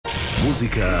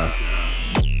מוזיקה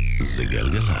זה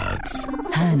גלגלצ.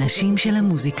 האנשים של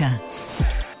המוזיקה.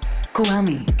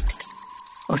 קוואמי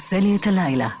עושה לי את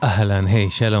הלילה. אהלן, היי,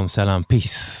 שלום, סלם,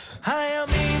 פיס.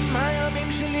 הימים,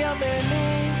 הימים של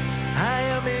ימינו,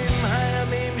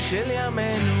 הימים של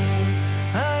ימינו,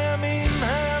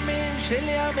 הימים של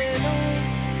ימינו,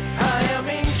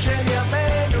 הימים של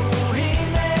ימינו.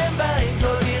 הנה הם באים,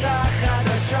 זו דירה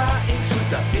חדשה עם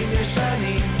שותפים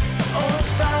ישנים. עוד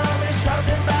פעם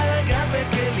השארתם בלגן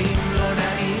בכלים לא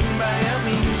נעים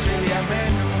בימים של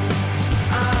ימינו.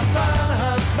 עבר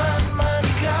הזמן, מה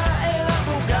נקרא אליו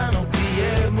מוגן, עוד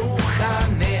תהיה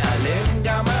מוכן, נעלם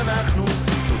גם אנחנו,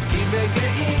 צודקים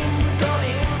וגאים,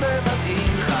 טועים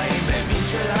ומתאים, חיים בימים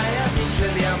של הימים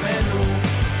של ימינו.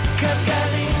 כאן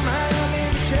גרים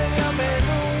הימים של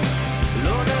ימינו,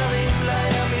 לא נרים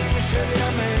לימים של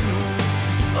ימינו.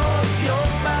 עוד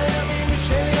יום בימים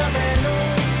של ימינו,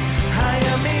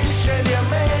 הימים של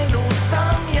ימינו,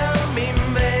 סתם ימים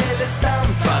ואלה סתם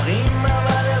דברים,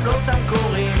 אבל הם לא סתם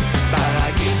קורים.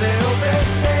 ברגיל זה עובד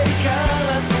בעיקר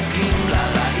לדפוקים,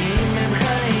 לרעים הם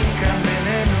חיים כאן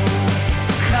בינינו.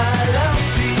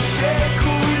 חלמתי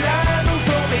שכולנו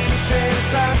זורמים,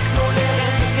 שהפסקנו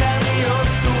לרגע להיות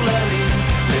טורללים,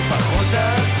 לפחות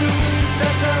תעשו את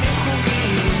הסמים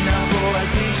חוגיים, נבוא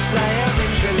רגיש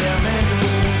לימים של ימינו.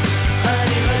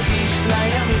 אני רגיש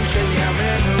לימים של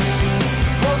ימינו,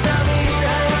 כמו תמיד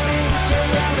הימים של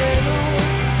ימינו,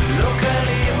 לא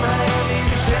קלים הימים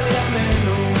של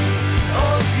ימינו.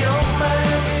 עוד יום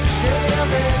הימים של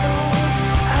ימינו,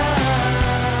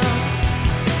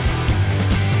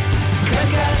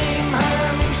 כגרים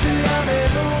הימים של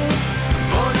ימינו,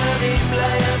 בוא נרים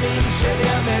לימים של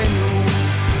ימינו.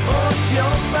 עוד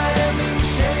יום הימים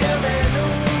של ימינו,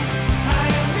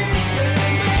 הימים של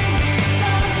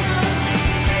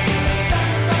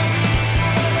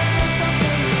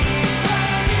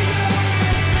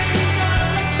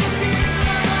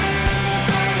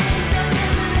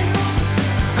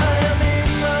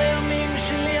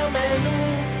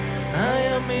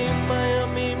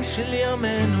של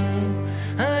ימינו,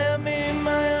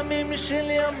 הימים של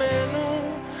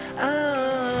ימינו.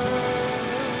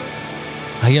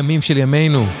 הימים של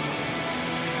ימינו.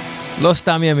 לא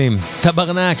סתם ימים.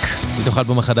 טברנק. מתוך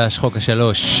אלבום החדש, חוק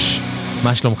השלוש.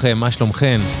 מה שלומכם? מה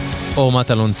שלומכן? אור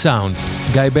מטלון סאונד.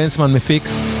 גיא בנסמן מפיק.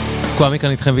 קוואמי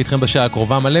כאן איתכם ואיתכם בשעה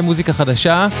הקרובה. מלא מוזיקה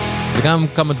חדשה, וגם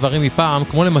כמה דברים מפעם,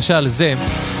 כמו למשל זה.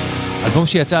 אלבום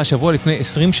שיצא השבוע לפני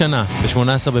 20 שנה,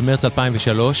 ב-18 במרץ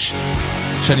 2003.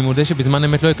 שאני מודה שבזמן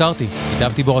אמת לא הכרתי.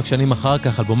 התאהבתי בו רק שנים אחר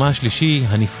כך, אלבומה השלישי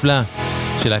הנפלא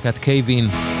של להקת קייבין,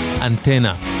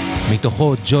 אנטנה,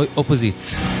 מתוכו ג'וי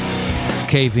אופוזיטס.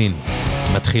 קייבין,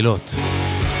 מתחילות.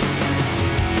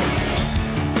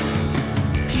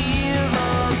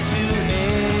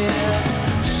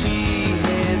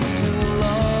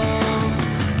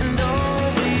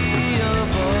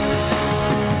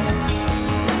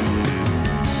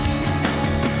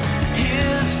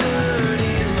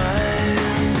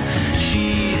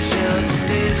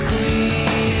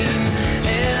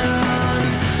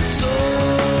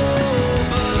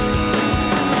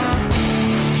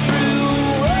 True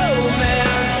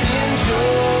romance enjoy.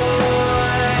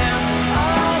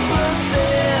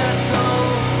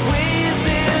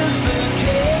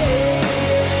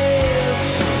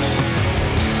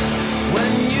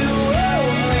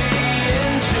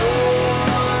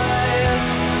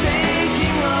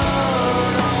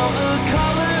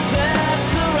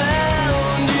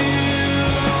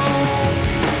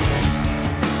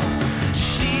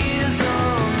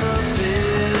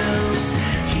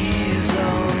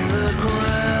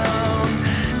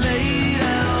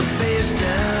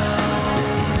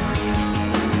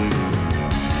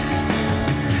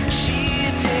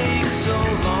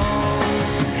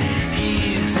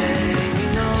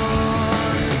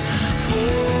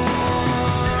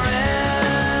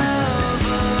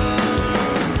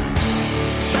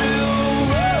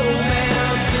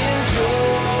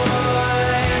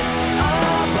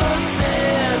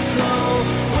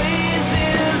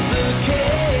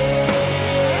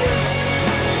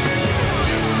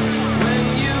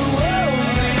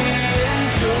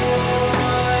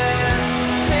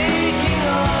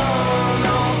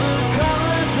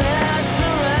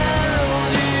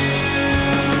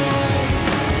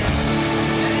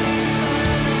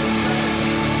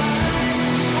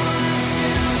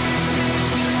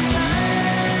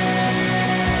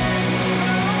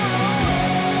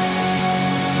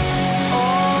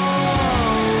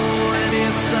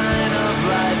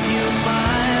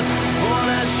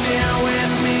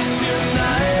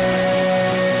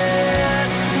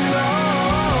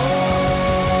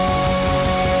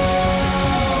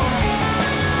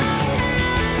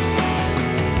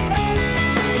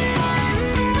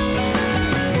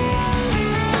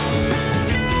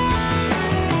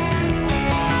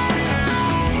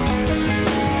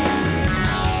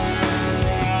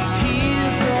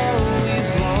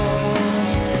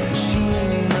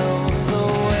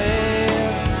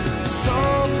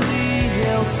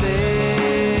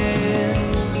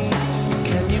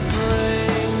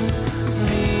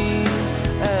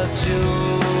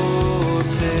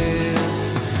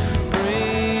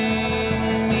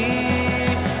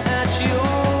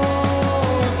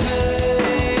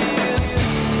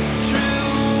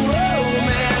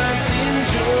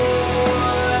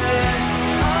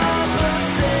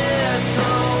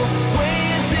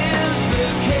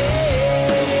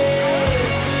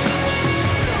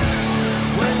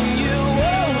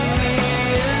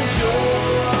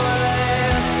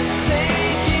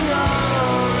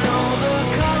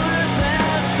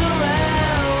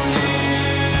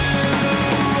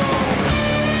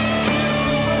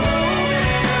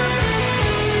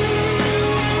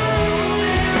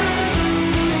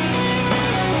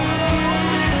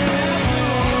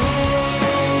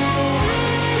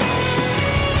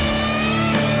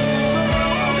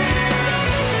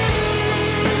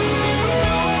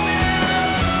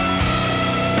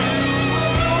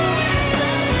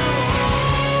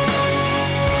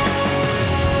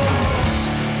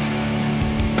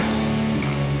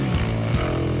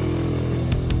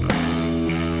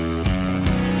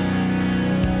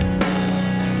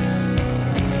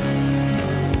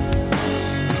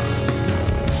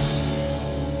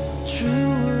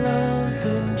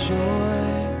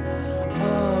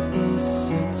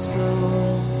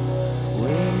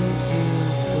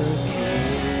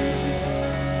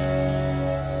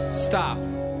 Stop.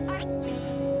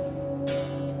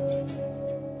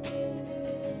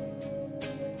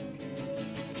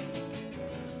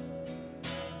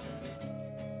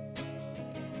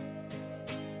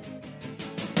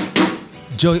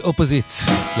 ג'וי אופוזיטס,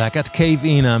 להקת קייב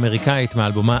אין האמריקאית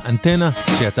מאלבומה אנטנה,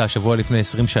 שיצא השבוע לפני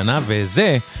 20 שנה,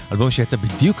 וזה אלבום שיצא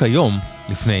בדיוק היום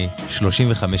לפני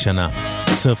 35 שנה.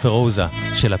 סרפר רוזה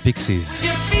של הפיקסיז.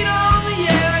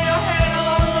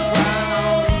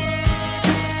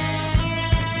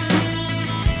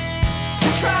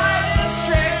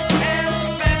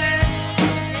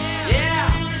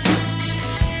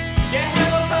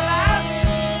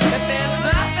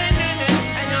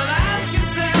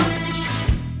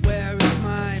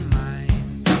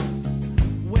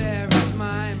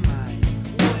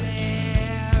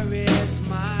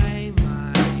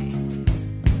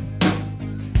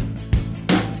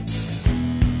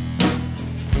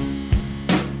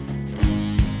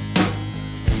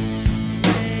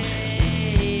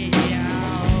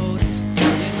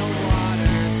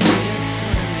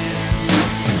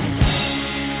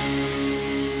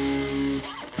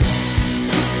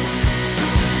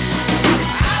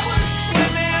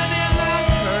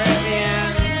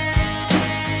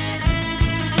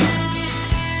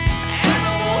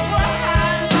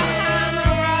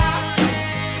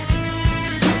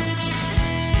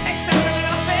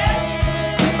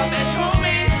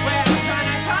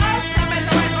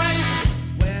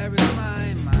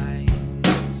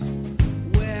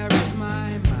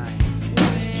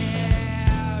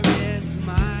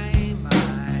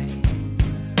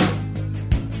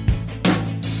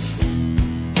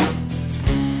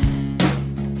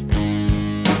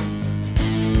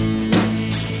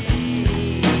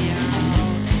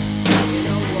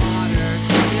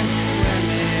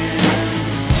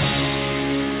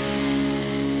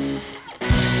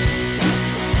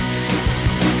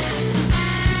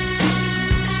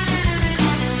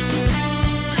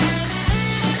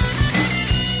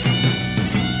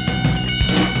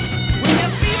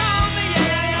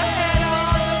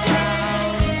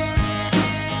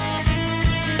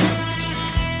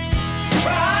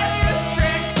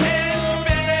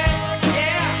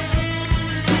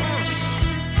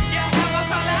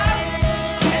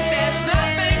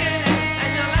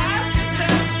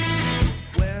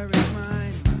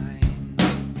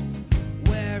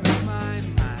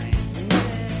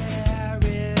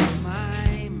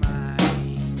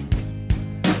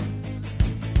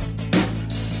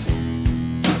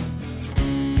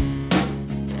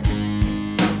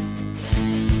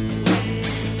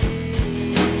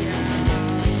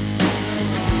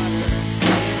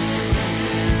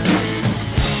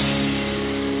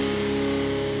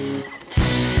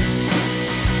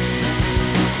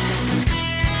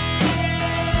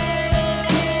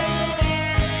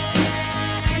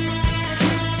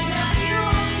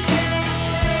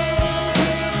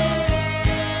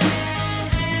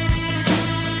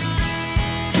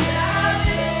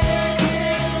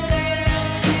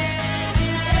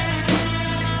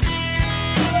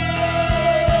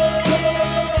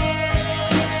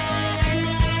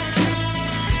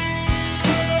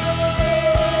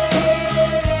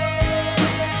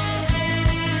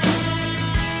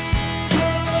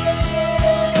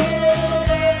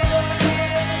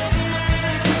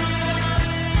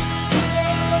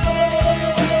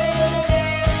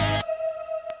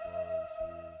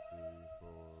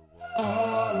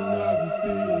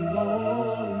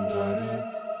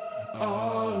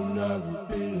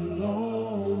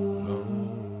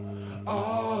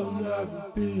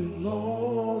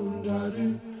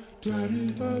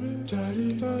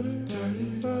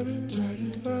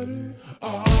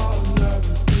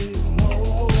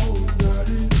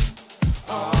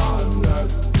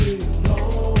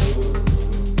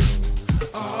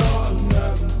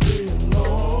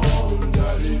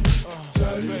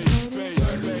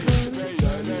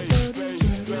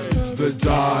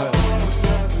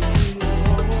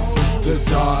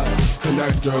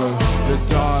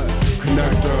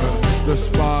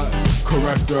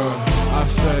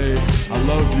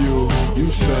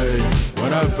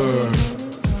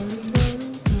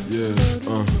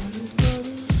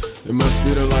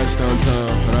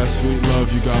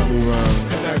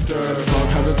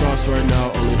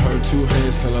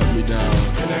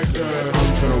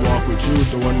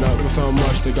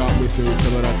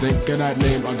 That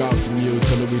name I got from you.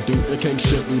 Tell her we do the king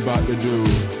shit we bout to do.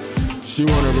 She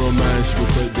want a romance, she can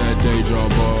quit that day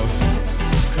job off.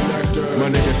 Connector. My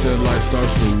nigga said life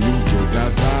starts when you get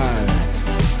that vibe.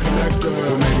 Connector.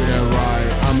 Well, maybe that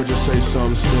right. I'ma just say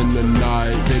something, spend the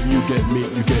night. Baby, you get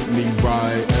me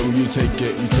right. And when you take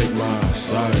it, you take my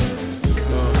side.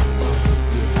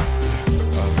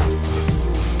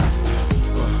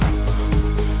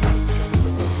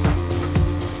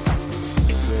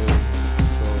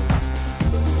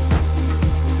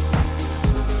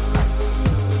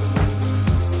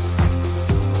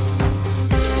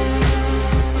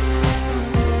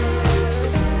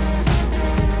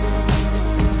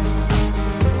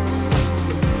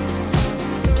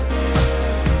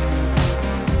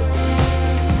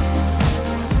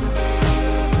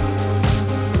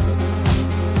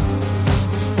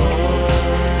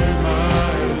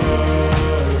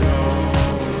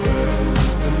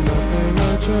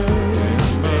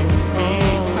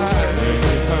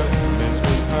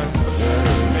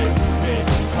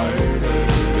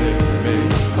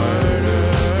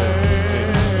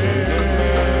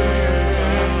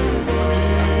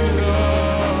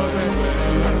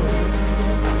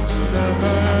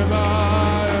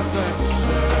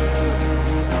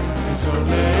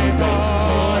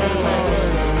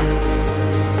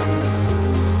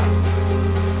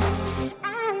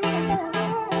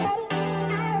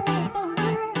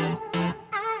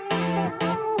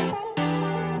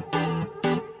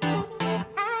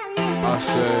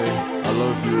 say I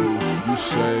love you, you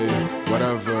say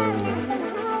whatever.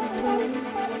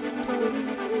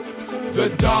 The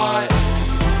dot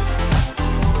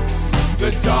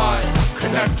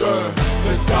connector,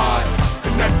 the dot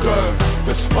connector,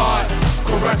 the spot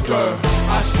corrector.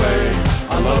 I say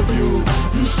I love you,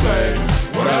 you say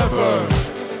whatever.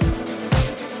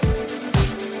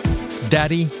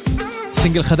 דאדי,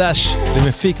 סינגל חדש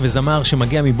למפיק וזמר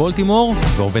שמגיע מבולטימור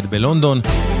ועובד בלונדון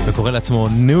וקורא לעצמו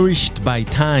Nourished by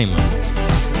Time.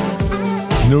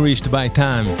 Nourished by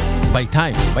Time. by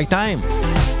time.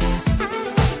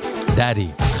 דאדי,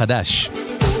 חדש.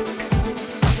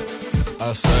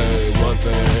 I say one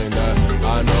thing that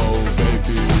I know,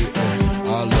 baby,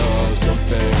 I love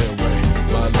something, wait,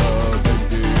 my love,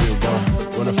 baby,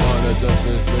 when I find that just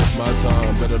spends my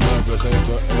time, better love this ain't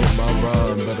my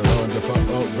rhyme, better learn to fuck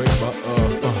up, break my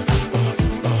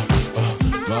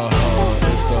my heart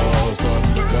is so stuck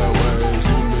that way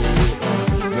to me,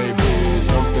 maybe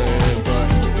something, but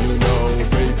you know,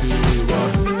 baby,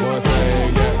 one thing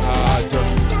that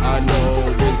I know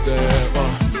is that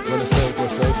when the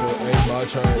sacred faithful ain't my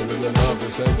train, when the love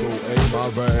is sacred ain't my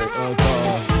brain,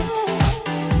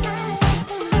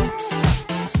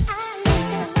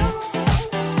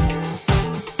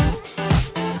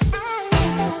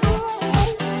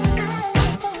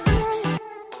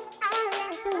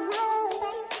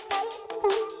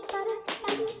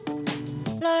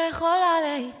 לא יכולה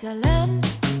להתעלם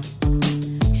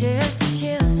כשיש את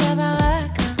השיר הזה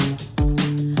ברקע,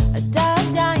 אתה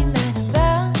עדיין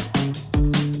מדבר,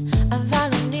 אבל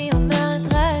אני אומרת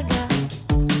רגע,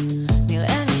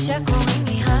 נראה לי שקוראים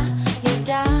לי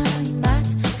הידיים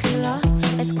מתחילות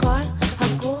את כל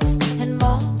הגוף, הן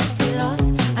מובילות,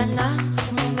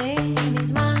 אנחנו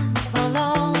מזמן כבר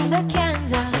לא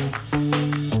בקנזס,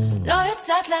 לא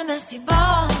יוצאת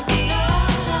למסיבות,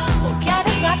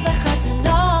 רוקדת רק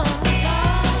בחתונות,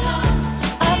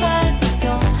 אבל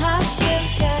פתאום השיר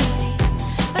שלי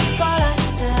פסקול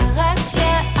הסרט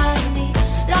שאני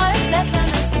לא יוצאת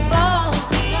למסיבות,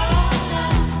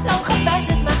 לא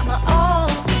מחפשת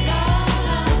מחמאות,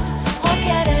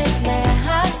 רוקדת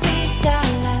להזיז את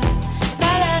הלב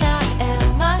ולנער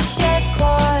מה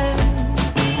שכואב.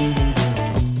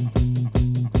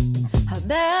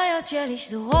 הבעיות שלי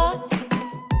שזורות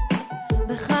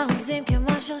בחרוזים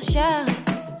כמו שרשרת,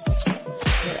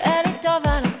 נראה לי טוב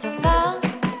על הצוואר,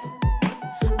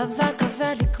 אבל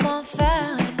כבד לי כמו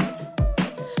פרת,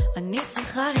 אני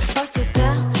צריכה לתפוס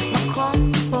יותר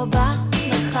מקום פה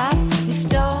במרחב,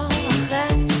 לפתוח את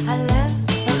הלב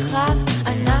רחב,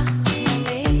 אנחנו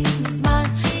מזמן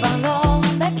כבר לא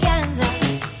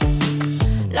בקנזס,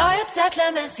 לא יוצאת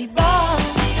למסיבות,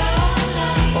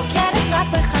 רוקדת רק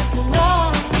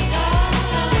בחתונות,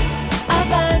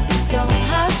 אבל פתאום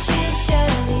השיר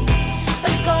שלי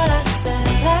פסקול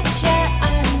הסרט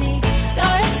שאני לא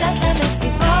יוצאת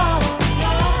למסיבות,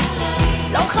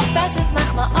 לא מחפשת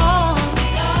מחמאות,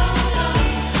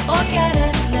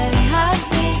 רוקדת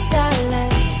להזיז את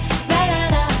הלב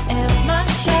ולנער מה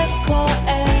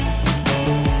שכואב.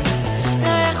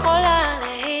 לא יכולה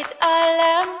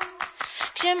להתעלם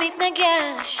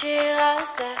כשמתנגן השיר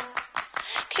הזה,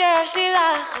 כשיש לי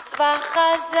לחץ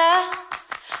בחזה,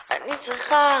 אני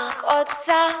צריכה רק עוד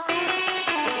קצת,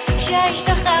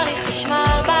 שישתחרר לי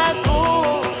חשמל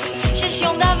בגוף,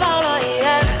 ששום דבר לא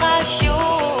יהיה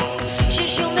חשוב,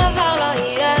 ששום דבר לא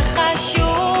יהיה חשוב.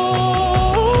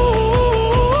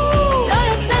 לא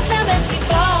יוצאת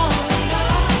למסיבות,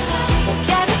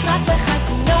 רוקדת רק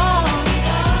בחתונות,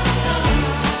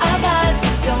 אבל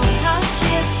פתאום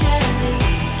השיר שלי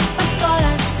פסקול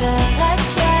הסרט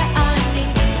שאני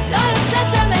לא יוצאת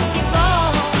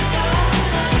למסיבות,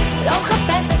 לא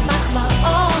מחפשת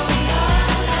מחמאות,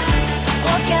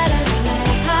 רוקדת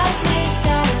להזיז את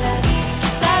הלב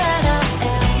ולנער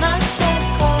מה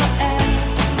שכואב.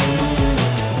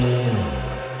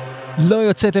 לא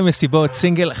יוצאת למסיבות,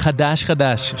 סינגל חדש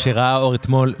שראה אור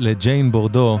אתמול לג'יין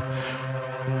בורדו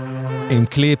עם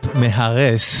קליפ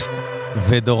מהרס,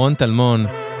 ודורון תלמון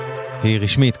היא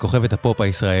רשמית כוכבת הפופ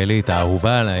הישראלית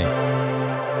האהובה עליי.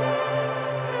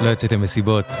 לא יוצאת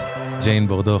למסיבות, ג'יין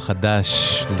בורדו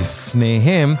חדש.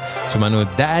 לפניהם שמענו את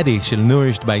דאדי של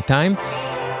Nourished by Time,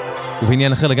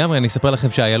 ובעניין אחר לגמרי אני אספר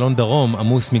לכם שהאיילון דרום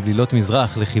עמוס מגלילות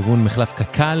מזרח לכיוון מחלף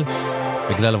קקל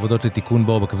בגלל עבודות לתיקון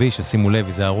בור בכביש, אז שימו לב,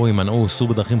 יזהרו, ימנעו, סעו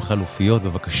בדרכים חלופיות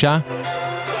בבקשה.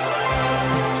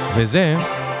 וזה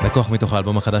לקוח מתוך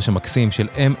האלבום החדש המקסים של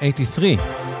M83,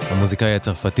 המוזיקאי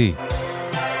הצרפתי,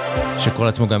 שקורא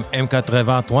לעצמו גם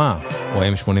M83 או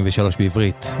M83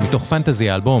 בעברית, מתוך פנטזי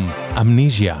האלבום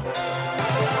Amnesia.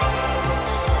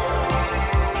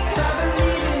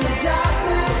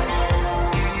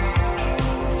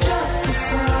 Just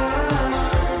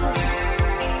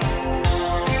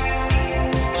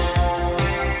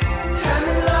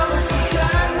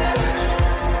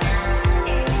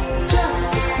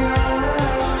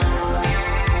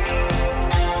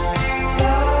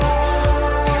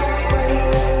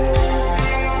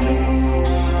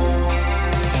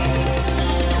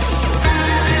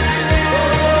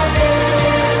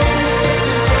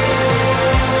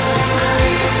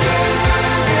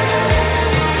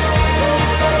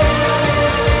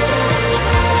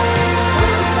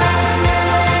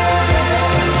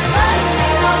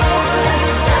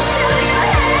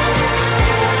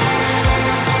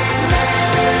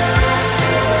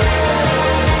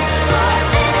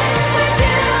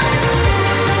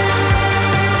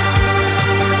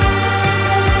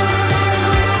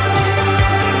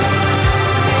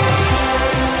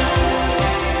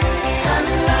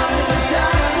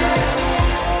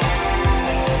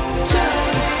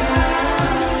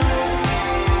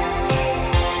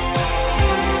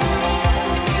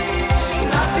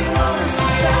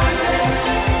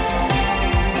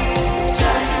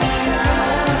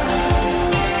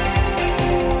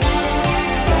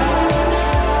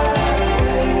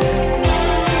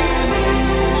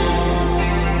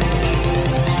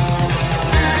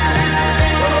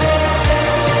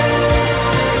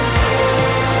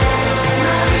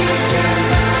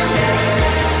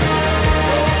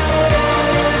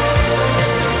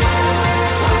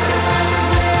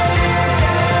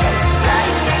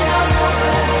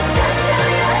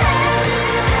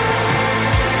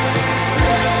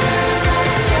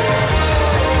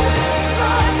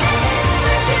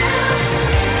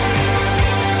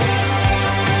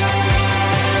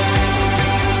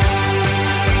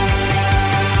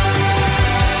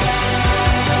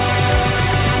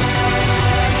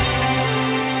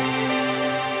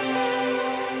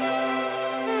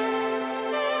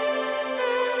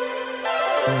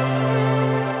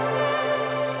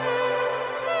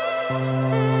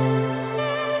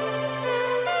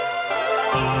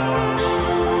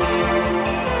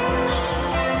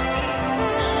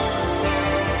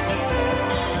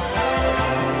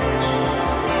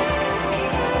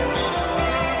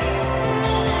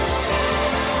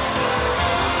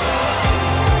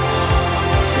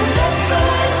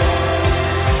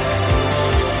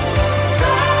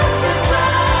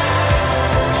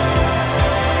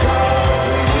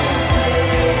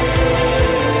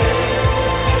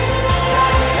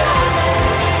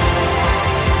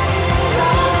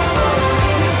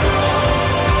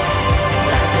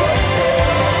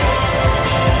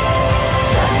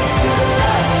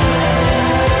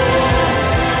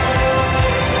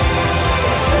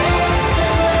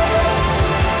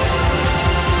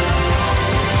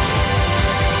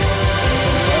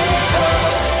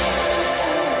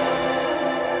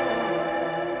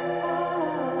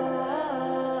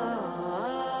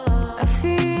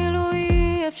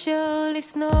אפשר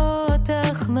לשנוא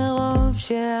אותך מרוב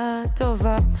שאת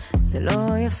טובה, זה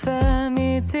לא יפה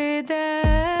מצידך.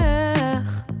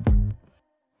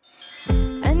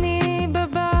 אני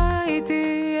בבית,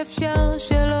 אי אפשר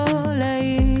שלא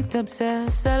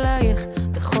להתאבסס עלייך,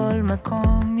 בכל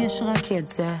מקום יש רק את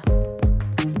זה.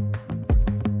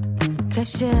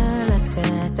 קשה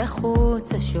לצאת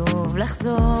החוצה שוב,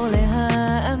 לחזור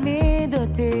להעמיד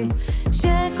אותי,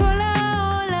 שכל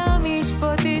העולם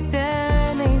ישפוט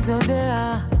ייתן איזו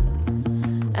דעה.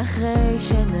 אחרי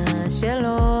שנה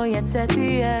שלא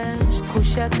יצאתי יש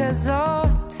תחושה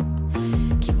כזאת,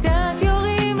 כיתת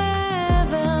יורים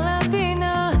מעבר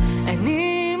לפינה,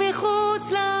 אני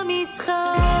מחוץ למשחק.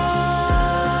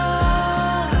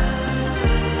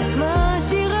 את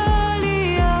משאירה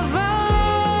לי אבק,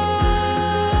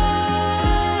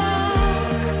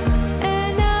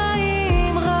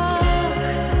 עיניים רק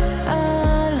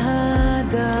על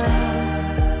הדף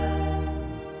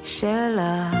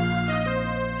שלך.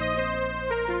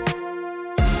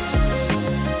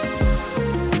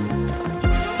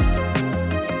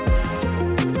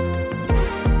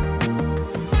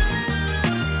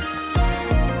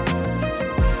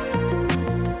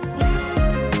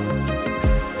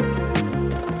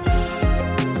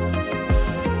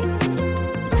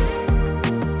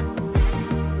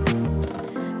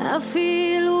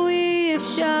 אפילו אי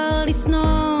אפשר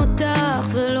לשנוא אותך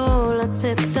ולא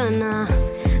לצאת קטנה,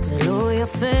 זה לא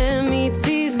יפה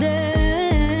מצידך.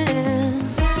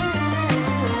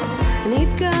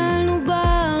 נתקלנו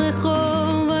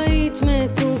ברחוב, היית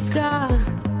מתוקה,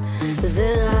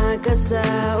 זה רק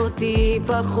עשה אותי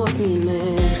פחות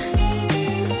ממך.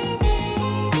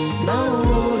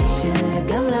 ברור לי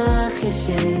שגם לך יש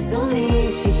איזו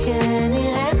מישהי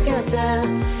שנראית יותר,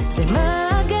 זה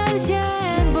מעגל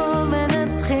שאין בו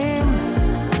מנצחים.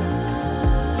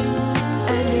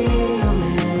 אני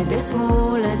עומדת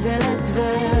מול הדלת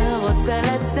ורוצה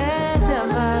לצאת,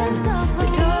 אבל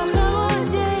בתוך הראש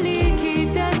שלי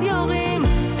כיתת יורים,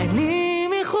 אני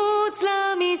מחוץ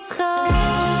למשחק.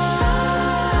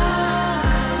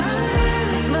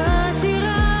 את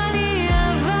משאירה לי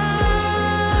אבק,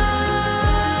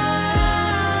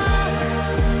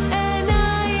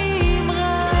 עיניים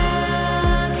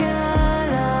רק על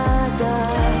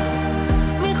הדף,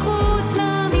 מחוץ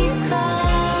למשחק.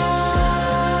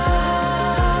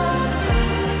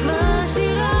 את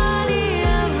משאירה לי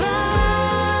אבק,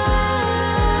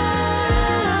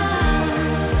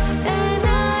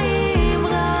 עיניים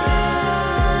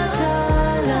רק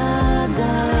על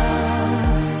הדף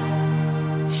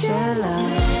שלך.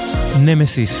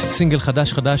 נמסיס, סינגל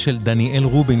חדש של דניאל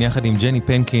רובין יחד עם ג'ני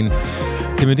פנקין.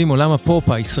 אתם יודעים, עולם הפופ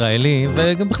הישראלי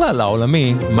וגם בכלל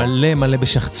העולמי מלא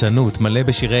בשחצנות, מלא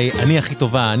בשירי אני הכי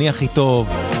טובה, אני הכי טוב,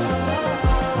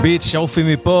 ביץ' שעופי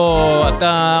מפה,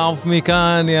 אתה עוף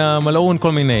מכאן, יא מלאון,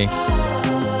 כל מיני.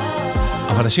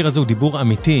 אבל השיר הזה הוא דיבור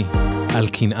אמיתי על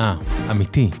קנאה,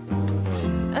 אמיתי.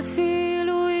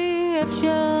 אפילו אי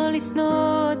אפשר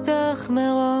לשנוא אותך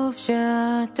מרוב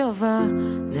שאת טובה,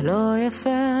 זה לא יפה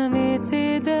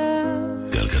מצידך.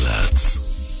 גלגלצ.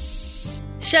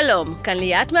 שלום, כאן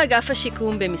ליאת מאגף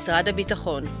השיקום במשרד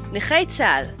הביטחון. נכי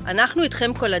צה"ל, אנחנו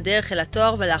איתכם כל הדרך אל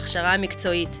התואר ולהכשרה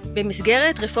המקצועית.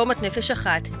 במסגרת רפורמת נפש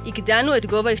אחת, הגדלנו את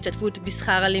גובה ההשתתפות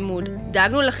בשכר הלימוד,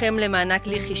 דאגנו לכם למענק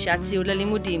לרכישת ציוד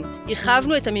ללימודים,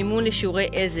 הרחבנו את המימון לשיעורי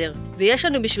עזר, ויש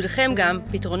לנו בשבילכם גם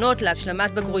פתרונות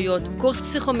להשלמת בגרויות, קורס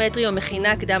פסיכומטרי או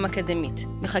מכינה קדם אקדמית.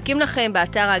 מחכים לכם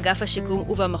באתר אגף השיקום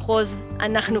ובמחוז,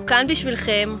 אנחנו כאן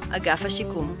בשבילכם, אגף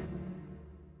השיקום.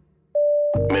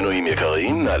 מנויים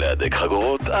יקרים, נא להדק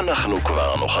חגורות, אנחנו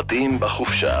כבר נוחתים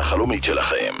בחופשה החלומית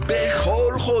שלכם.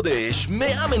 בכל חודש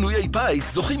 100 מנויי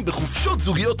פיס זוכים בחופשות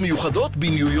זוגיות מיוחדות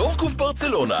בניו יורק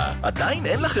ובברצלונה. עדיין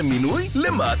אין לכם מינוי?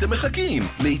 למה אתם מחכים?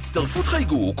 להצטרפות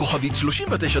חייגו כוכבית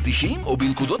 3990 או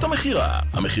בנקודות המחירה.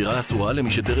 המחירה אסורה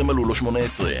למי שטרם מלאו לו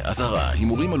 18. אזהרה,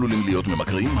 הימורים עלולים להיות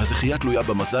ממכרים, הזכייה תלויה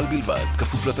במזל בלבד,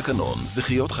 כפוף לתקנון,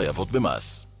 זכיות חייבות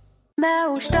במס.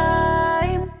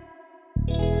 102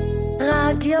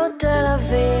 רדיו תל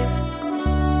אביב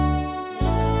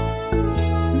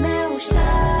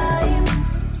 102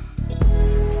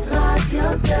 רדיו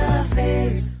תל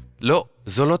אביב. לא,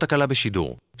 זו לא תקלה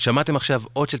בשידור. שמעתם עכשיו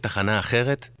עוד של תחנה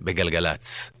אחרת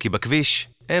בגלגלץ. כי בכביש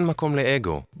אין מקום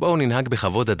לאגו. בואו ננהג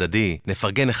בכבוד הדדי,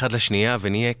 נפרגן אחד לשנייה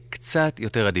ונהיה קצת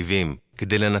יותר אדיבים,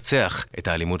 כדי לנצח את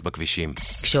האלימות בכבישים.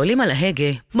 כשעולים על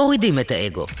ההגה, מורידים את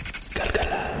האגו.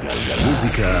 גלגלצ.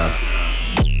 מוזיקה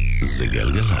זה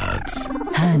גלגלצ.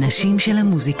 האנשים של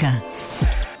המוזיקה.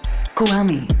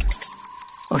 קוואמי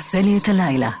עושה לי את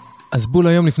הלילה. אז בול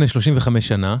היום לפני 35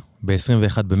 שנה,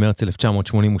 ב-21 במרץ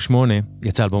 1988,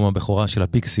 יצא אלבום הבכורה של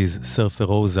הפיקסיז, סרפר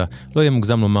רוזה. לא יהיה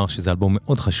מוגזם לומר שזה אלבום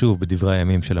מאוד חשוב בדברי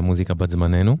הימים של המוזיקה בת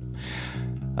זמננו.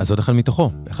 אז עוד אחד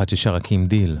מתוכו, אחד ששר הקים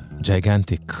דיל,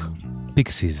 ג'יגנטיק,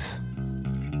 פיקסיז.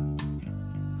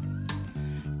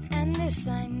 And this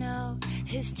I know,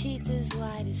 his teeth as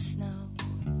white as snow.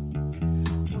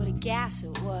 What a gas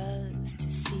it was to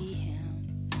see him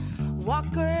walk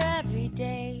her every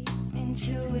day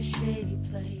into a shady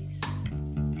place.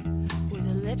 With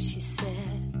her lips she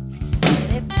said,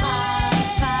 hey Paul,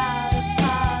 Paul,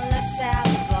 Paul, let's have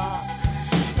a ball.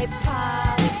 Hey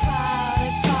Paul, Paul,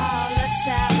 Paul, let's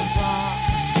have a ball.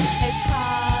 Hey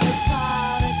Paul,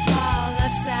 Paul, Paul,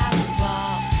 let's have a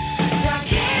ball.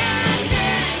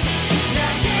 Gigantic,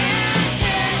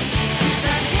 gigantic,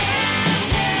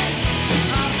 gigantic,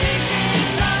 a big, big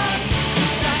love.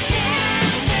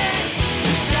 Gigantic,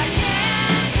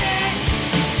 gigantic,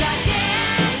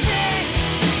 gigantic,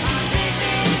 a big,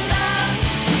 big love.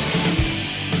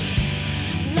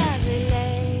 Lovely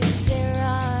legs, they're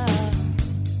on.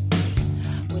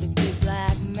 What a big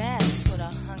black mess, what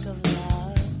a hunk of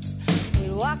love.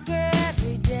 He'd walk her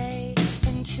every day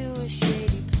into a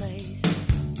shady place.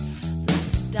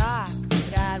 Lots of dark,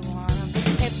 but I'd wanna be.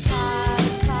 Hey, Paul,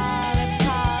 Paul, hey,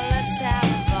 Paul, let's have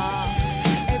a ball.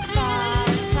 Hey, Paul,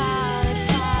 Paul, hey,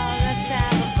 Paul, let's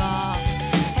have a ball.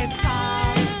 Hey,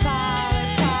 Paul, Paul, hey,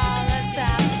 Paul, let's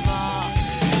have a ball.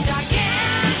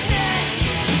 Gigantic,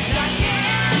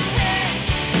 gigantic,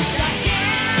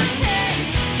 gigantic,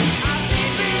 a big,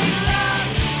 big love.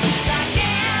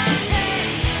 Gigantic,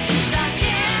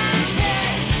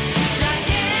 gigantic,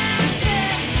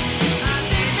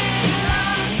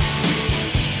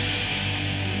 gigantic,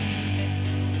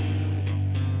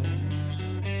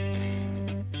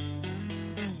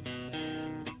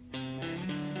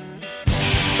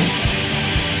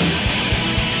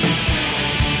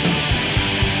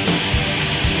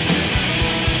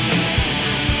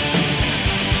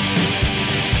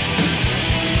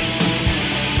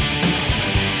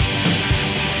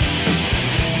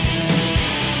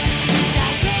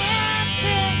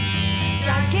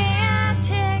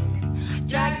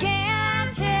 big, big love. Gigantic, gigantic,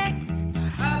 gigantic,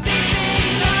 a big, big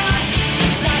love.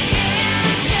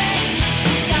 Gigantic,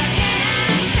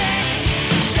 gigantic,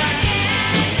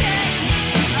 gigantic,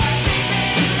 a big,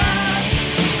 big love.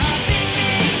 A big,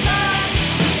 big love.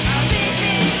 A big,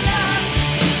 big love.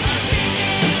 A big,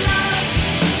 big love.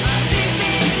 A big,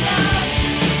 big love. A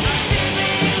big,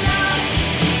 big love.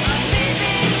 A big,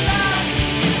 big love.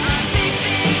 A big,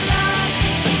 big love.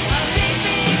 A big,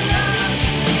 big love.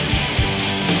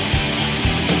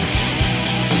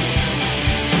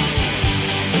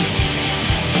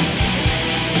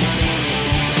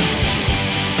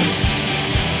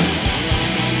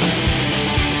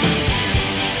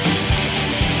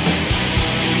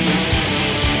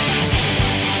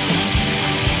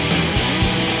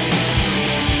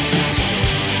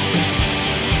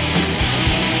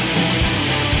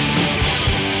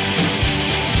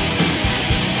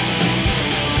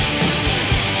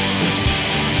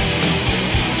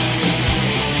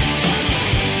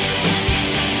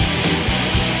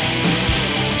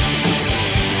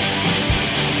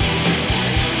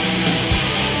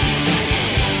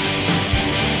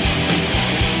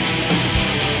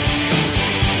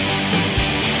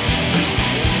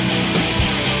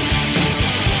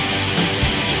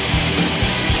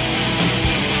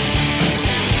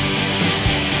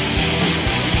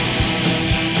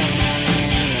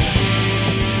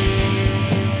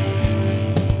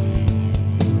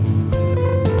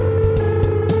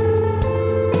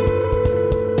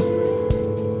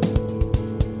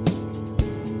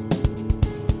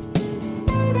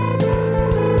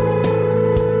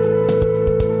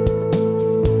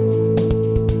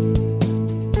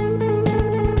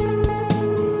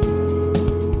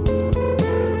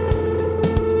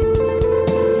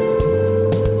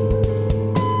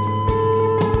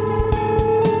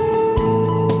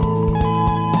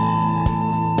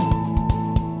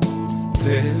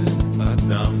 צל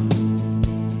אדם,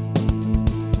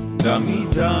 דם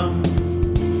מדם,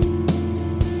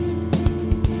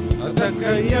 אתה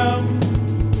קיים.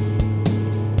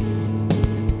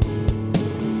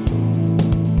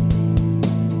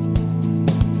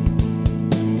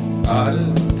 אל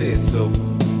תאסוף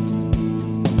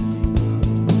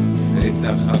את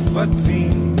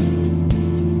החפצים,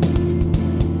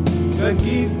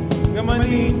 תגיד גם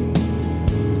אני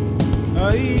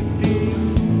הייתי.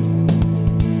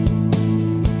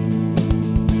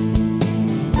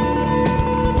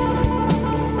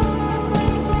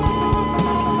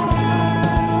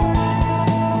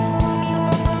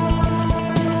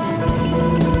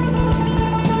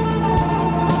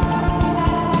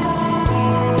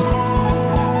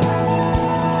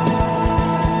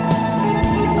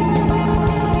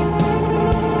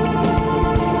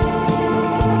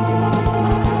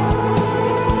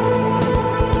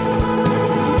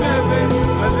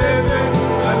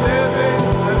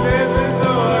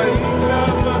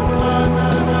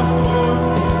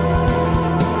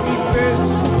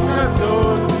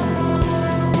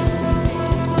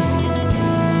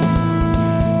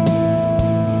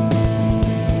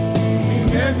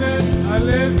 על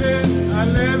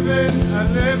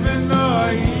אבן לא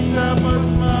היית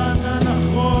בזמן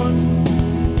הנכון,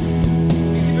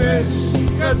 טיפש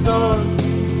גדול.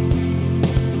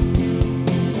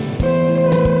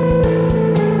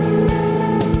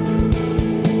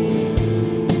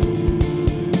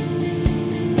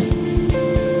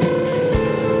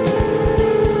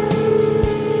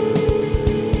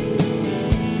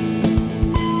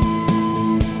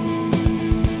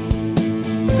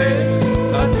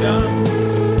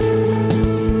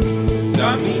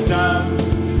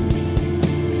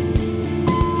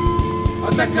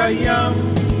 קיים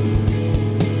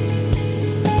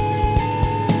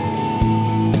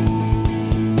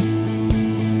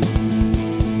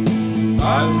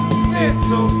אל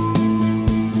תאסוף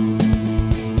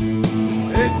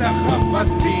את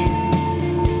החפצים,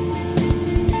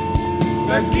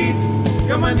 תגיד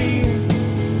גם אני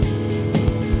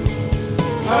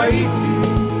הייתי.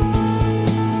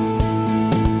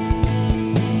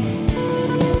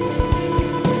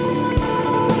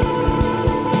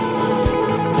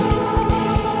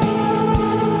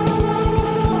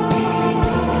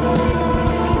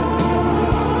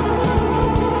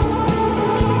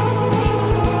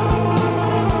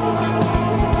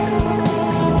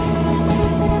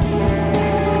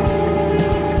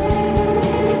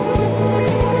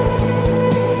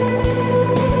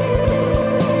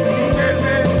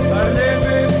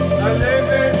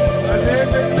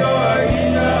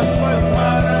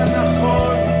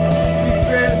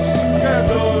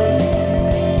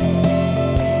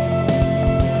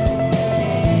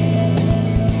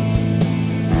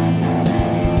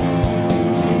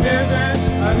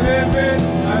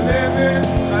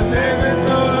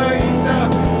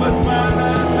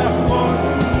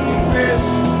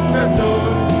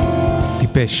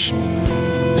 טיפש,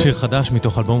 שיר חדש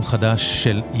מתוך אלבום חדש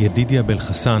של ידידיה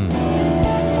בלחסן,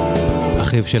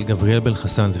 אחיו של גבריאל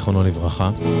בלחסן, זיכרונו לברכה.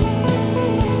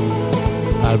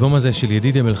 האלבום הזה של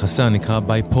ידידיה בלחסן נקרא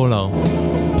בייפולר,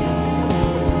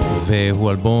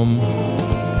 והוא אלבום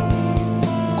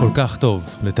כל כך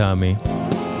טוב לטעמי,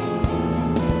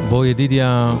 בו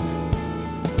ידידיה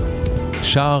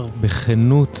שר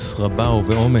בכנות רבה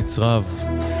ובאומץ רב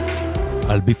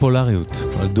על ביפולריות,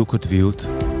 על דו-קוטביות.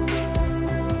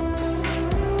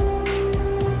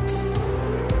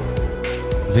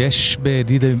 ויש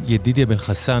בידידיה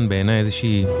בלחסן בעיניי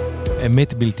איזושהי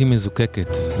אמת בלתי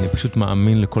מזוקקת. אני פשוט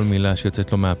מאמין לכל מילה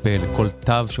שיוצאת לו מהפה, לכל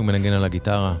תו שהוא מנגן על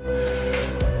הגיטרה.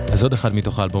 אז עוד אחד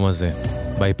מתוך האלבום הזה,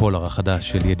 בייפולר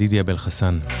החדש של ידידיה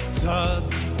בלחסן. צד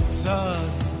צד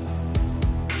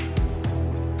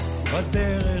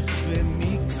בדרך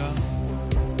למיקה,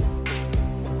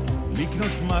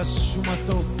 לקנות משהו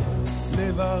מתוק,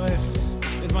 לברך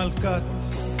את מלכת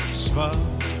שווה,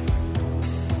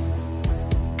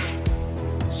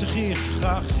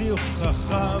 שחייכה חיוך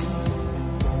חכם,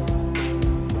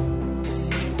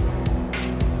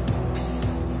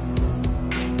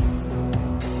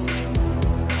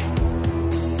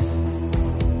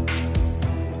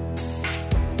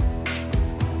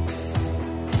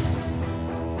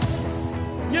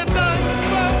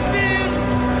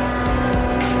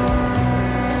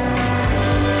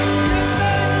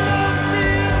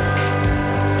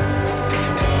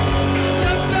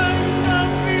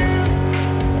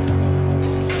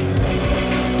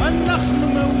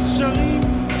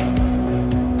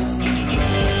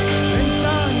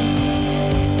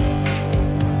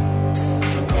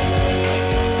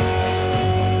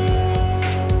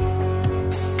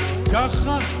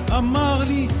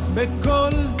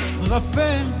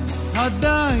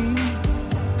 עדיין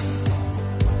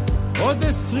עוד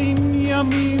 20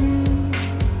 ימים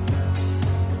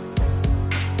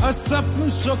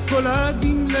אספנו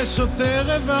שוקולדים לשותי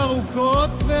ערב ארוכות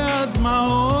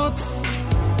והדמעות,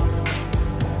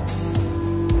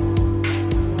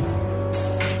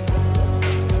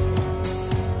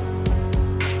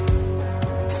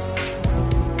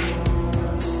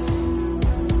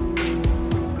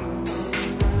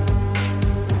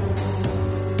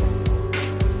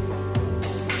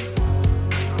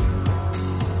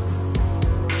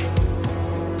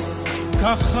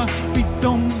 ככה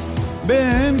פתאום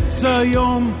באמצע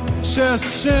היום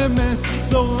שהשמש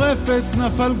שורפת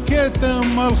נפל כתר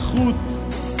מלכות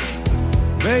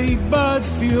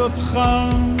ואיבדתי אותך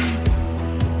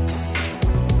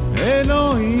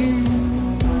אלוהים.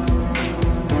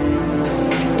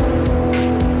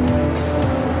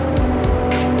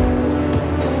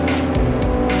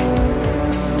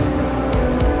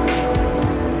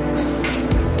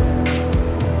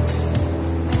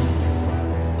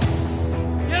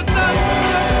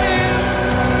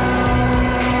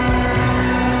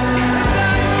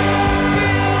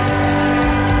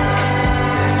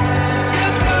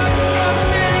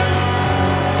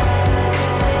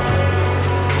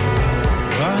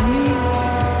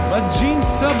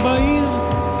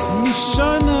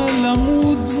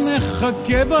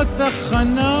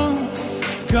 בתחנה,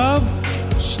 קו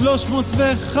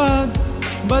 301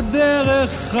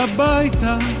 בדרך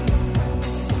הביתה.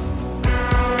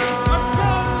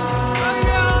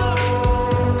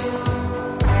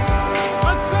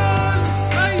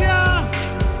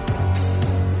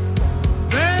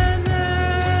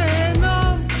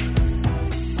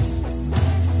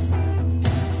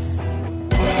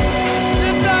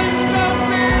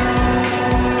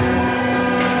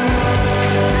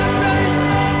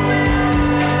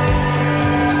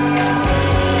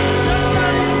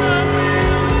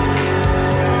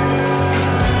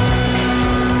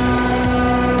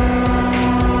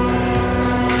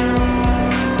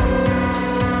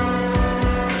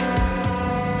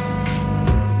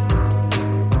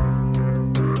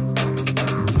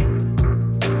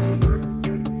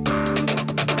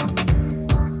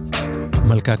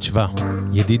 מלכת שווה,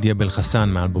 ידידיה בלחסן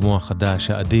מאלבומו החדש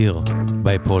האדיר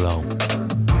בייפולר.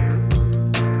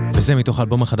 וזה מתוך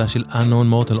האלבום החדש של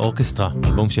Unknown Mortal Orchestra,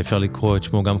 אלבום שאפשר לקרוא את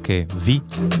שמו גם כ-V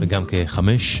וגם כ-5.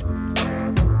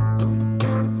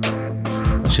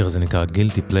 השיר הזה נקרא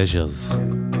Guilty Pleasures,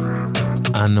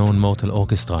 Unknown Mortal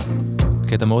Orchestra.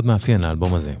 קטע מאוד מאפיין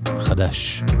לאלבום הזה,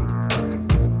 חדש.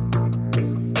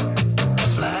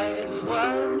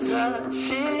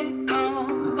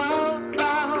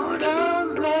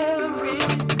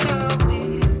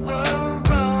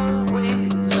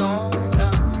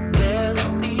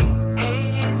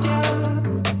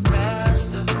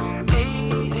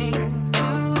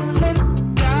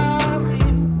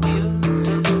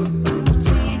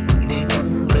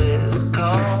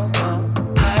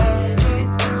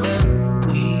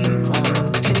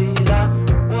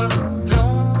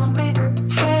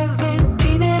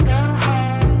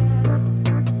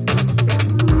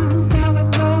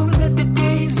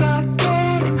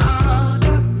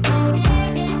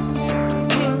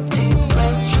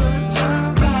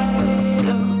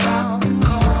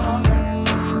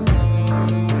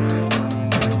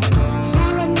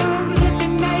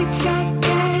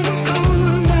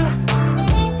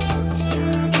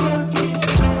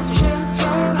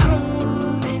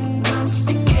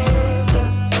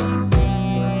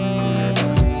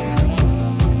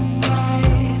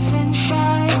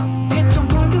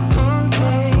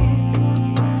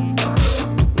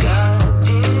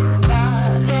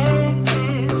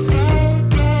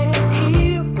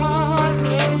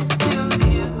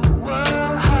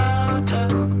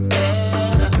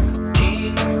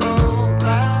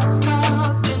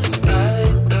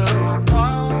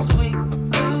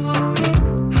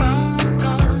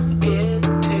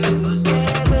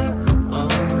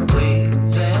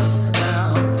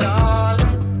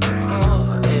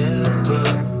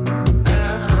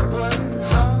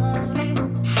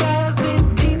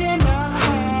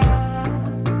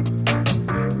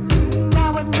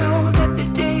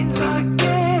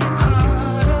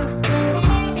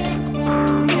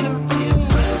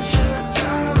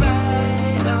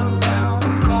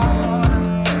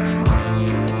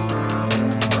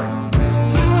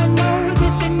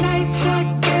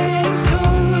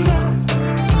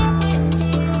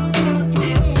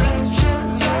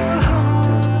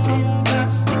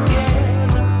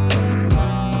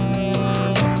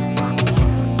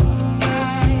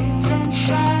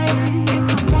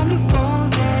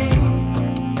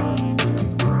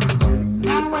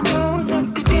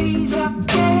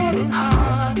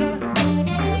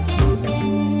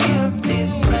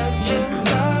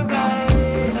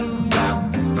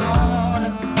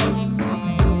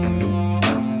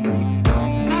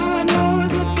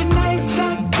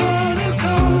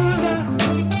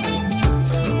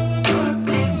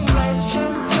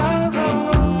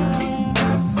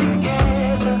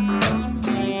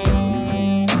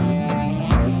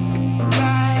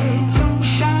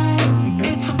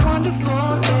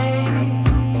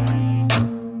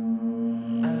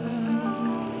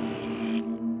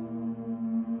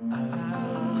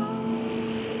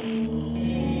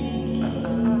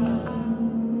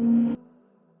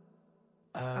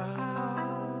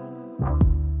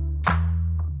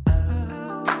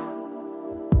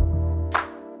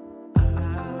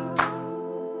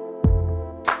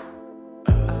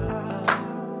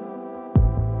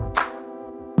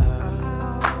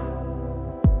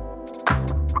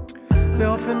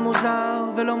 באופן מוזר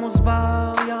ולא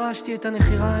מוסבר ירשתי את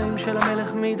הנחיריים של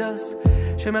המלך מידס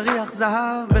שמריח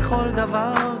זהב בכל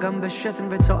דבר, גם בשתן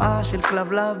וצואה של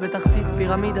כלבלב בתחתית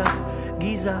פירמידת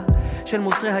גיזה של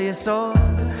מוצרי היסוד,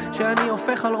 שאני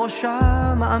הופך על ראשה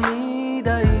מעמיד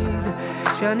העיד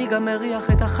שאני גם מריח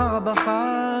את החר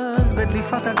בפז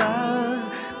בדליפת הגז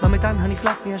במתן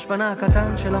הנפלט מהשוונה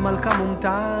הקטן של המלכה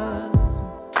מומתז.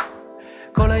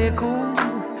 כל היקום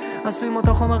עשוי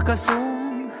מאותו חומר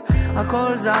קסום,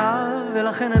 הכל זהב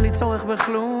ולכן אין לי צורך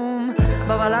בכלום.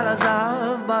 בבלל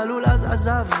הזהב, בעלול אז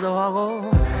עזב זוהרו,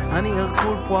 אני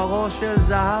הרקול פוארו של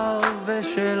זהב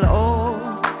ושל אור.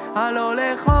 הלא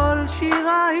לכל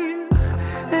שירייך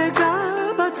אגע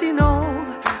בצינור,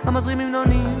 המזרים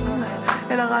המנונים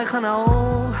אל הרייך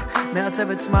הנאור, מעצב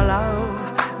את סמליו,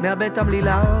 מאבד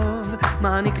תמליליו,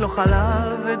 מעניק לו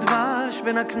חלב ודבש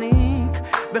ונקניק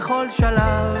בכל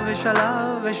שלב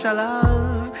ושלב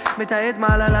ושלב, מתעד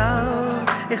מעלליו,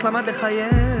 איך למד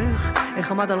לחייך,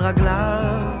 איך עמד על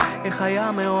רגליו, איך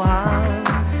היה מאוהב.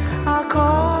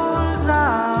 הכל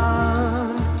זהב,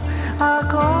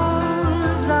 הכל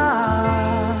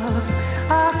זהב,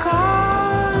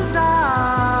 הכל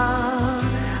זהב,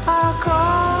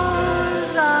 הכל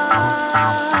זהב.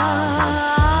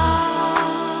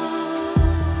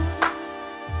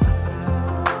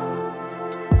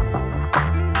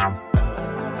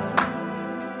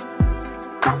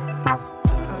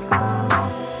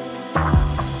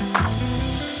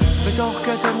 בתוך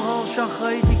כתם ראש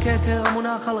ראיתי כתר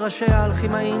המונח על ראשי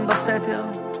האלכימאים בסתר,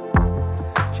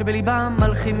 שבליבם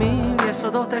מלחימים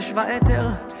יסודות אש ואתר,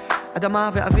 אדמה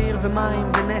ואוויר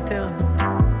ומים ונטר,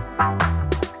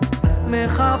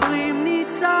 מחברים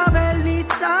ניצב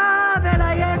אל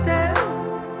היתר,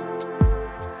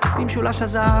 במשולש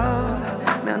הזהב,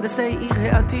 מהנדסי עיר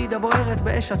העתיד הבוערת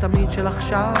באש התמיד של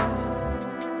עכשיו.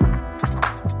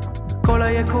 כל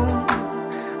היקום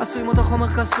עשוי מאותו חומר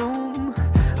קסום,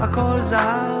 הכל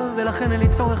זהב ולכן אין לי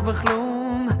צורך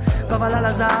בכלום. בבלל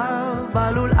הזהב,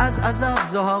 בעלול אז עזב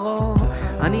זוהרו,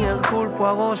 אני הרקול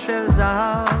פוארו של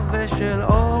זהב ושל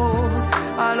אור.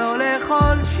 הלא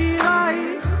לכל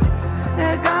שירייך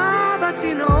אגע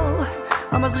בצינור,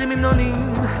 המזרים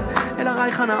המנונים אל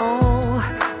הרייך הנאור,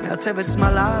 מעצב את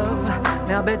סמליו,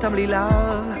 מאבד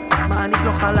תמליליו, מעניק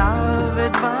לו חלב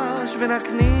ודבש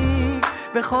ונקניק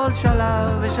בכל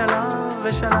שלב ושלב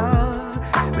ושלב,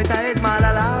 מתעד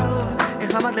מעלליו,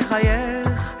 איך למד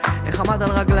לחייך, איך עמד על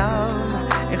רגליו,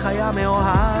 איך היה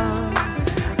מאוהב.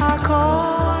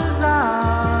 הכל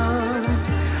זהב,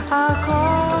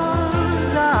 הכל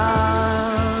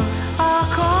זהב,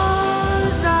 הכל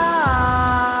זהב.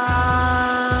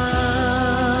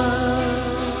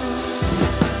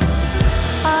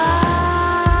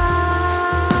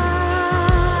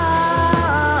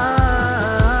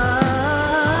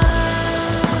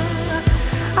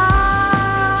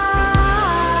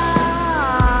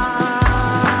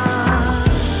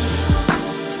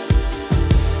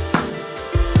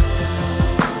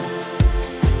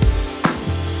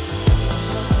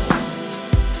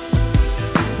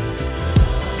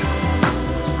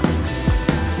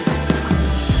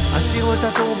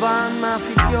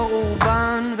 מהאפיפיור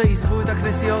אורבן ועזבו את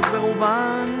הכנסיות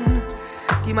ברובן,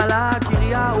 כי מלאה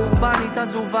קריה אורבנית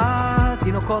עזובה,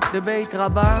 תינוקות לבית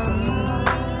רבן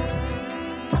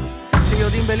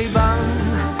שיודעים בליבם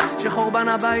שחורבן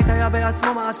הבית היה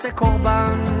בעצמו מעשה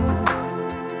קורבן,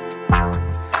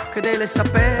 כדי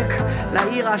לספק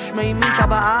לעיר השמימית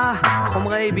הבאה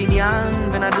חומרי בניין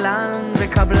ונדלן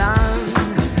וקבלן.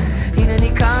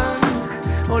 הנני כאן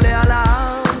עולה על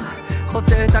ההר,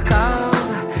 חוצה את הקו,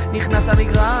 נכנס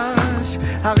למגרש,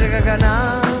 הרגע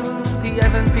גנבתי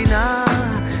אבן פינה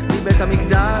מבית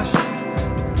המקדש,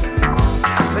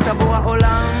 בטבור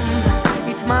העולם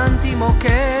התמנתי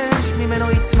מוקש,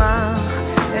 ממנו יצמח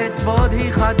עץ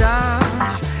בודי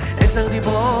חדש. 10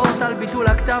 דיברות על ביטול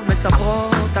הכתב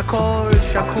מספרות, הכל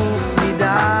שקוף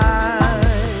מדי.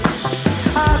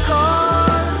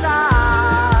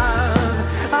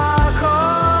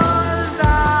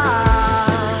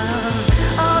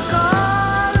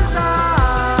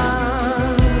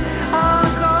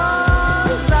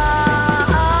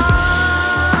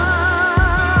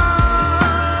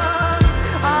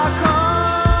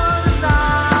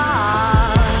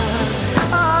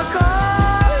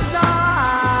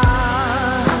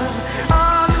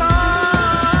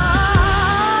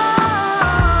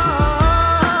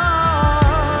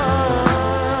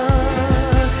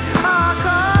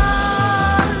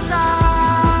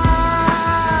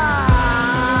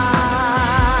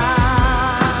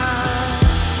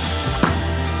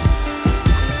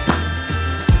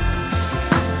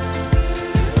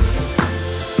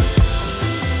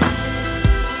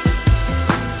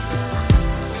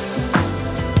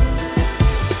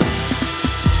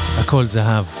 הכל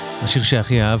זהב, השיר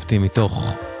שהכי אהבתי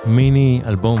מתוך מיני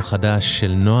אלבום חדש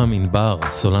של נועם ענבר,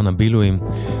 סולן הבילויים,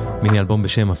 מיני אלבום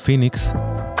בשם הפיניקס,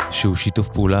 שהוא שיתוף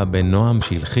פעולה בין נועם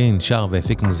שהלחין, שר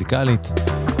והפיק מוזיקלית,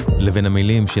 לבין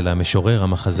המילים של המשורר,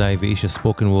 המחזאי ואיש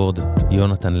הספוקן וורד,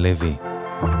 יונתן לוי.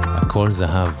 הכל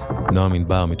זהב, נועם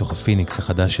ענבר מתוך הפיניקס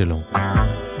החדש שלו.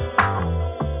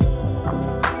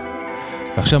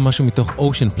 ועכשיו משהו מתוך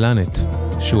Ocean Planet,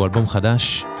 שהוא אלבום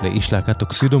חדש לאיש להקת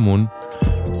טוקסידומון,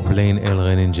 בליין אל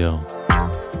רנינג'ר.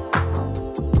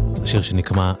 השיר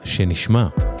שנשמע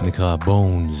נקרא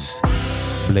Bones,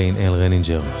 בליין אל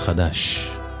רנינג'ר, חדש.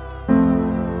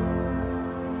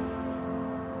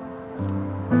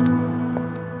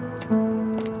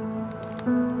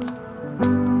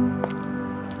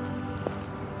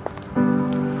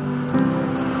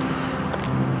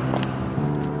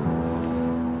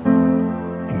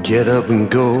 Get up and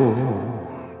go,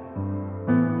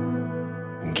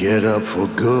 get up for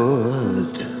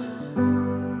good,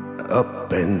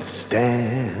 up and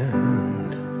stand,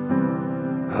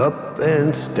 up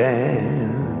and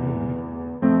stand,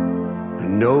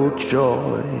 no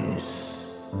choice,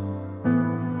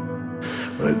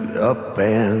 but up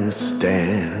and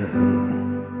stand.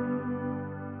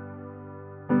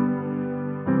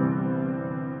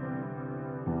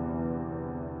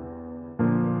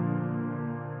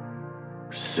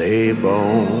 Say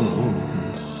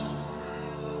bones,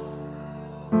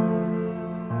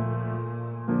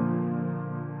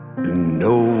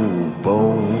 no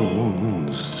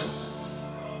bones,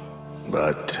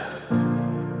 but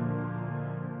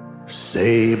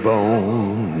say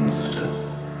bones,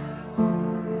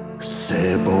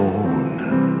 say bone.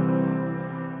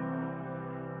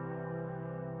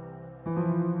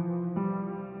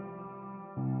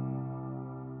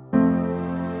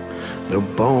 The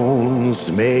bones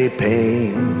may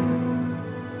pain,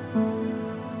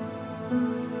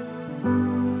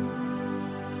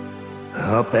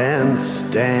 up and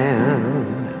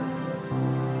stand,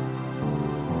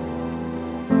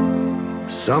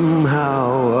 somehow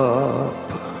up,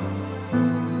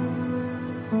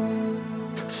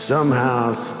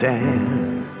 somehow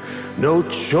stand, no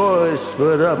choice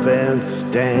but up and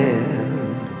stand.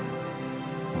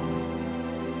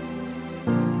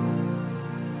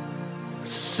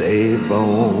 Say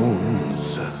bones,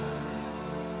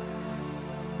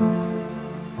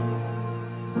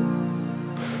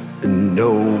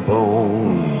 no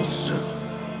bones,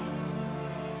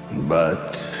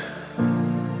 but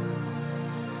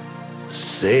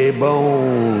say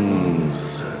bones,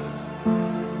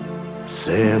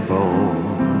 say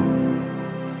bone,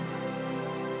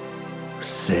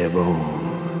 say bone.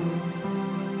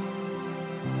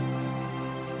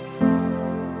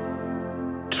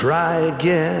 Try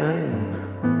again,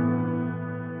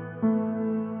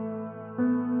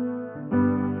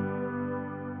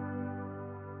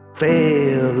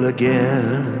 fail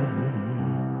again,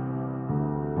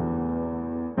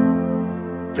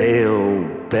 fail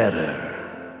better,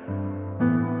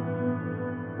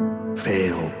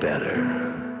 fail better,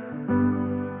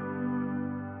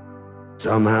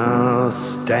 somehow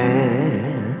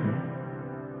stand,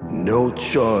 no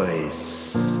choice.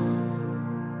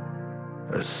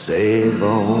 Say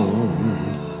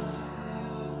bones,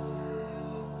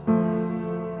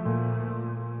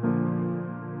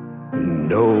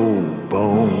 no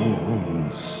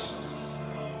bones,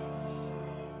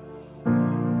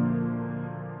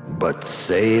 but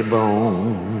say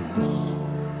bones,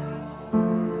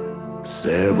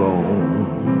 say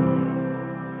bone,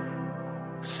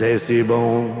 say si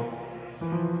bone.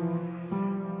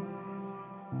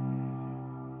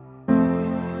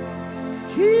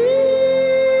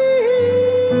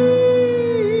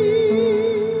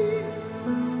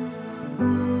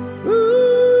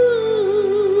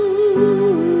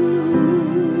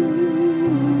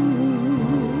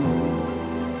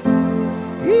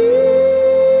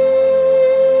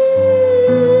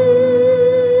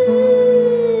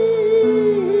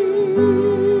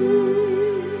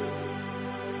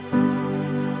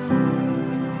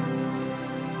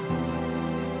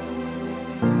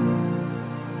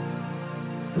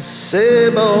 Say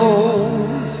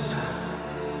bones,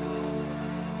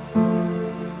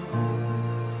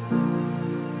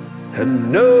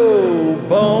 and no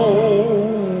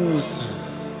bones,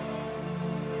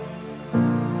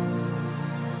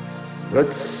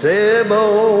 but say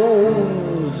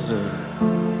bones,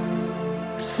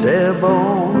 say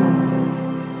bone,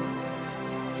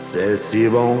 say si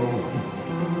bone.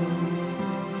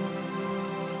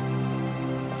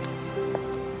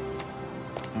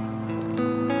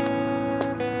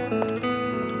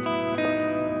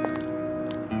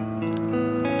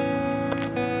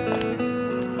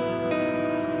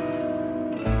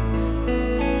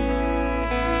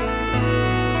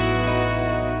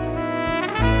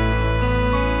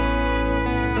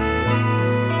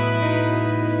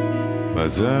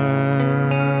 מזל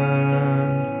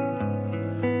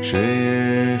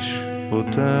שיש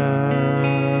אותך,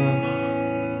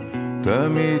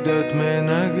 תמיד את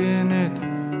מנגנת,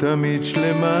 תמיד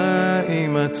שלמה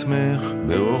עם עצמך,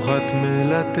 ברוך את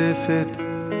מלטפת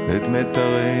את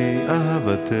מטרי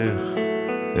אהבתך,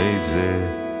 איזה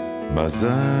מזל.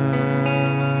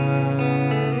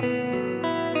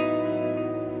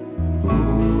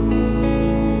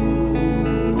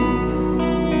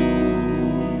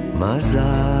 מזל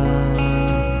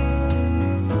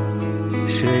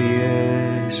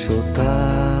שיש אותך,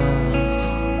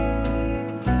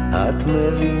 את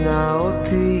מבינה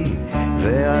אותי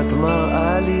ואת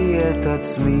מראה לי את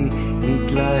עצמי,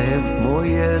 מתלהב כמו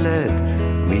ילד,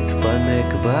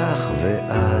 מתפנק בך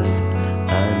ואז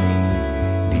אני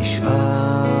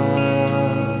נשאר.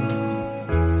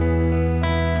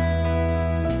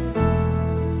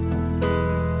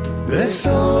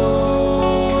 בסוף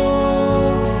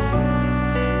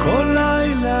כל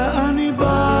לילה אני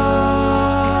בא,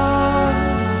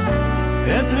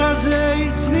 את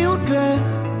רזי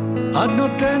צניעותך את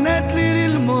נותנת לי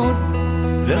ללמוד,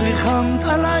 וריחמת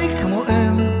עליי כמו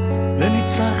אם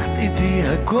וניצחת איתי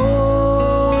הכל.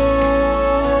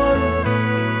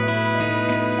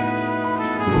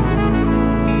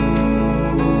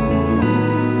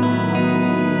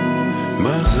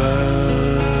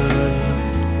 מזל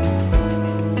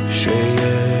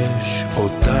שיש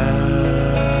אותך,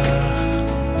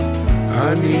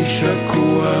 אני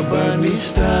שקוע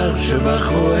בנסתר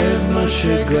שבך אוהב מה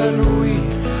שגלוי,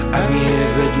 אני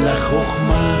עבד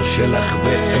לחוכמה שלך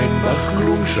ואין בך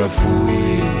כלום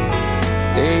שפוי,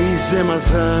 איזה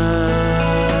מזל.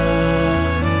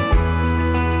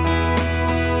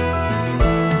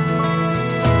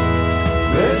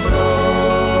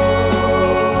 בסוף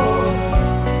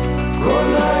כל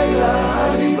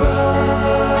לילה אני בא,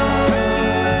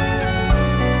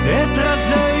 את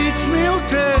רזי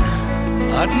צניעותך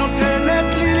את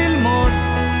נותנת לי ללמוד,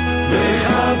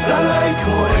 וריחמת עליי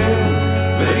כמו אם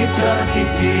וניצחת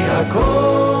איתי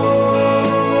הכל.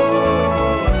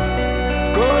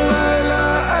 כל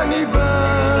לילה אני בא,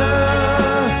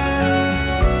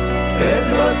 את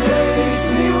רזי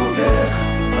צניעותך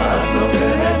את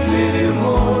נותנת לי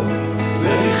ללמוד,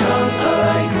 וריחמת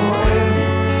עליי כמו אם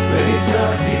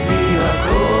וניצחת איתי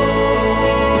הכל.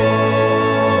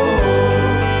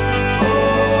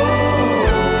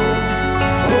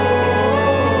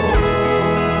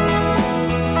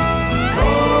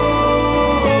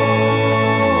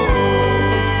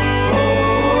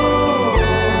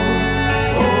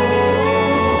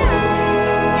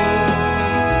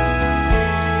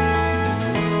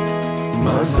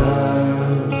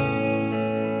 מזל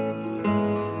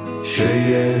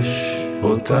שיש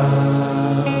אותך,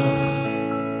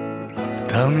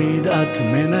 תמיד את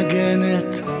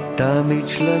מנגנת, תמיד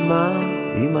שלמה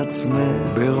עם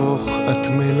עצמך, ברוך את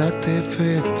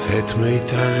מלטפת את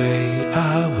מיתרי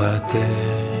אהבתך,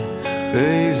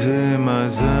 איזה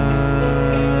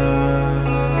מזל.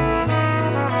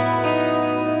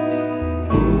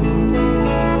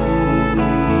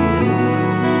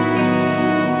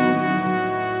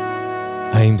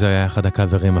 האם זה היה אחד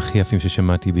הקאברים הכי יפים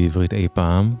ששמעתי בעברית אי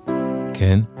פעם?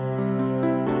 כן.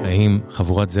 האם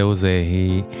חבורת זהו זה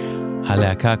היא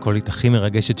הלהקה הקולית הכי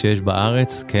מרגשת שיש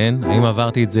בארץ? כן. האם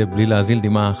עברתי את זה בלי להזיל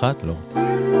דמעה אחת? לא.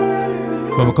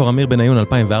 במקור אמיר בניון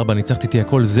 2004, ניצחת איתי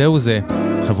הכל, זהו זה.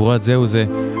 חבורת זהו זה.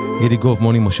 גידי גוב,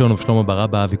 מוני מושונוב, שלמה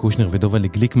ברבא, אבי קושנר ודובלי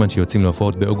גליקמן שיוצאים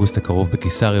להופעות באוגוסט הקרוב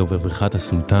בקיסריה ובבריכת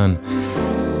הסולטן.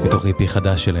 בתוך איפי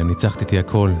חדש שלהם, ניצחת איתי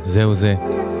הכל, זהו זה.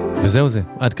 וזהו זה.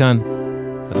 עד כאן.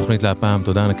 התוכנית להפעם,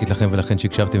 תודה ענקית לכם ולכן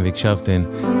שהקשבתם והקשבתן,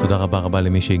 תודה רבה רבה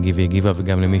למי שהגיב והגיבה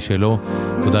וגם למי שלא,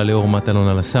 תודה לאור מטלון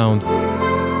על הסאונד,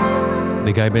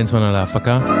 לגיא בנצמן על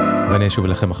ההפקה, ואני אשוב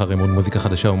לכם מחר עם עוד מוזיקה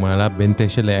חדשה ומעלה, בין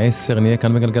 9 ל-10 נהיה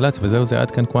כאן בגלגלץ, וזהו זה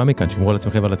עד כאן קוואמי כאן, שמרו על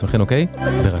עצמכם ועל עצמכם, אוקיי?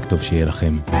 ורק טוב שיהיה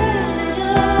לכם.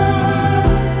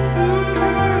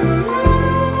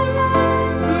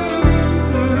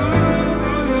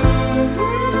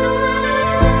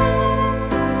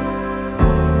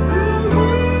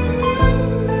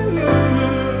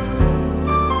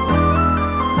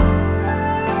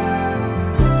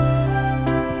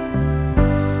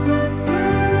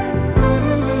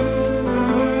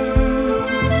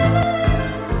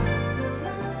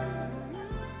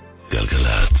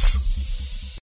 גלגלצ